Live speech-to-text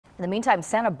In the meantime,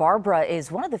 Santa Barbara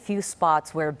is one of the few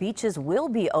spots where beaches will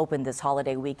be open this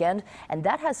holiday weekend, and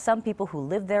that has some people who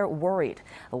live there worried.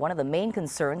 One of the main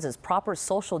concerns is proper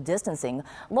social distancing.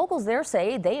 Locals there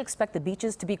say they expect the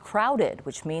beaches to be crowded,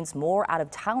 which means more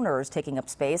out-of-towners taking up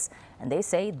space, and they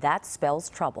say that spells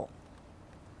trouble.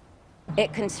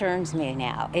 It concerns me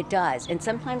now. It does. And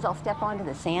sometimes I'll step onto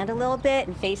the sand a little bit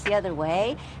and face the other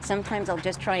way. Sometimes I'll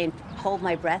just try and hold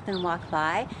my breath and walk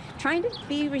by. Trying to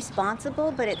be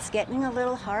responsible, but it's getting a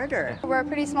little harder. We're a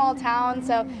pretty small town,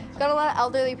 so we've got a lot of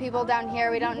elderly people down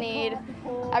here. We don't need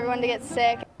everyone to get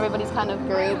sick. Everybody's kind of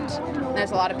grouped.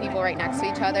 There's a lot of people right next to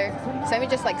each other. So maybe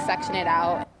just like section it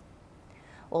out.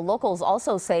 Well, locals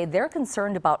also say they're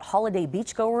concerned about holiday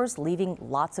beachgoers leaving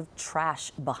lots of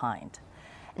trash behind.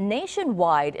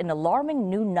 Nationwide, an alarming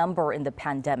new number in the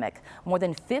pandemic. More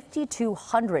than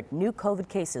 5,200 new COVID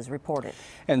cases reported.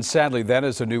 And sadly, that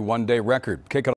is a new one-day record. Kick it